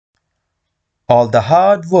all the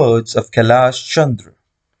hard words of Kailash Chandra.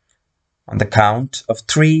 On the count of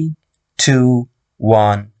 3, 2,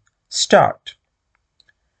 1, start.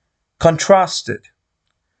 Contrasted,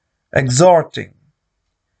 exhorting,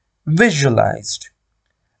 visualized,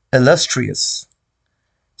 illustrious,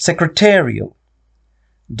 secretarial,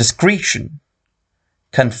 discretion,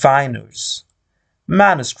 confiners,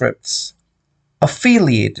 manuscripts,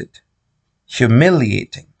 affiliated,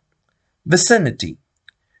 humiliating, vicinity,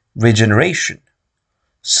 regeneration,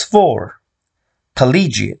 sphere,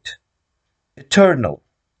 collegiate, eternal,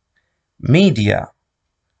 media,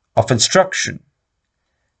 of instruction,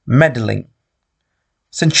 meddling,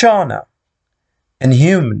 cinchona,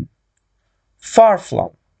 inhuman,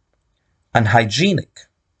 far-flung, unhygienic,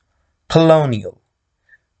 colonial,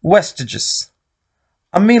 vestigious,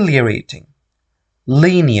 ameliorating,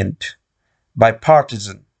 lenient,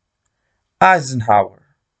 bipartisan, Eisenhower,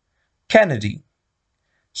 Kennedy,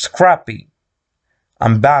 scrappy,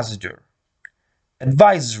 ambassador,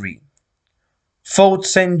 advisory, Fort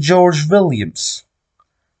St. George Williams,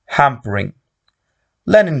 hampering,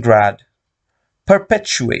 Leningrad,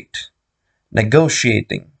 perpetuate,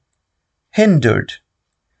 negotiating, hindered,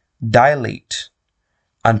 dilate,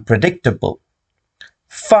 unpredictable,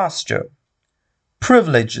 faster,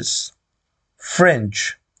 privileges,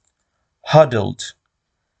 fringe, huddled,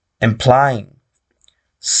 implying,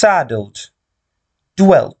 saddled,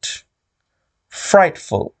 dwelt,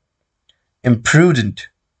 frightful, imprudent,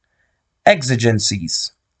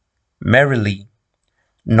 exigencies, merrily,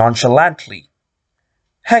 nonchalantly,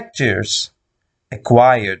 hectares,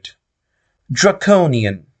 acquired,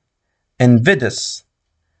 draconian, invidious,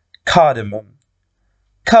 cardamom,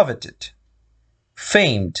 coveted,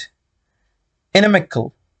 famed,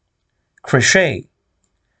 inimical, crochet,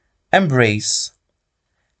 embrace,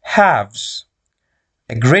 halves,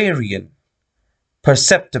 agrarian,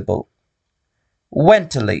 perceptible,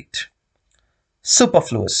 ventilate,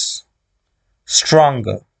 superfluous,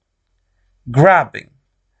 stronger, grabbing,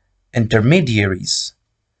 intermediaries,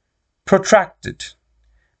 protracted,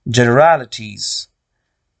 generalities,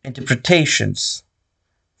 interpretations,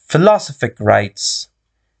 philosophic rights,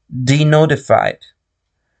 denotified,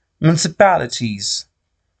 municipalities,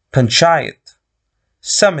 panchayat,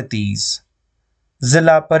 samitis,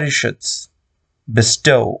 zilla parishads,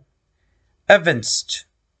 bestow, evinced,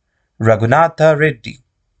 Raghunatha Reddy,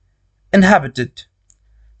 inhabited,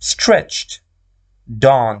 stretched,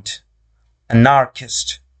 dawned,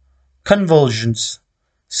 anarchist, convulsions,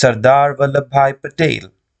 Sardar Vallabhbhai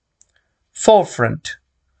Patel, forefront,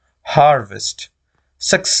 harvest,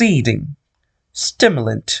 succeeding,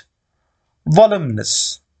 stimulant,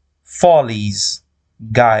 voluminous, follies,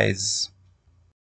 guise.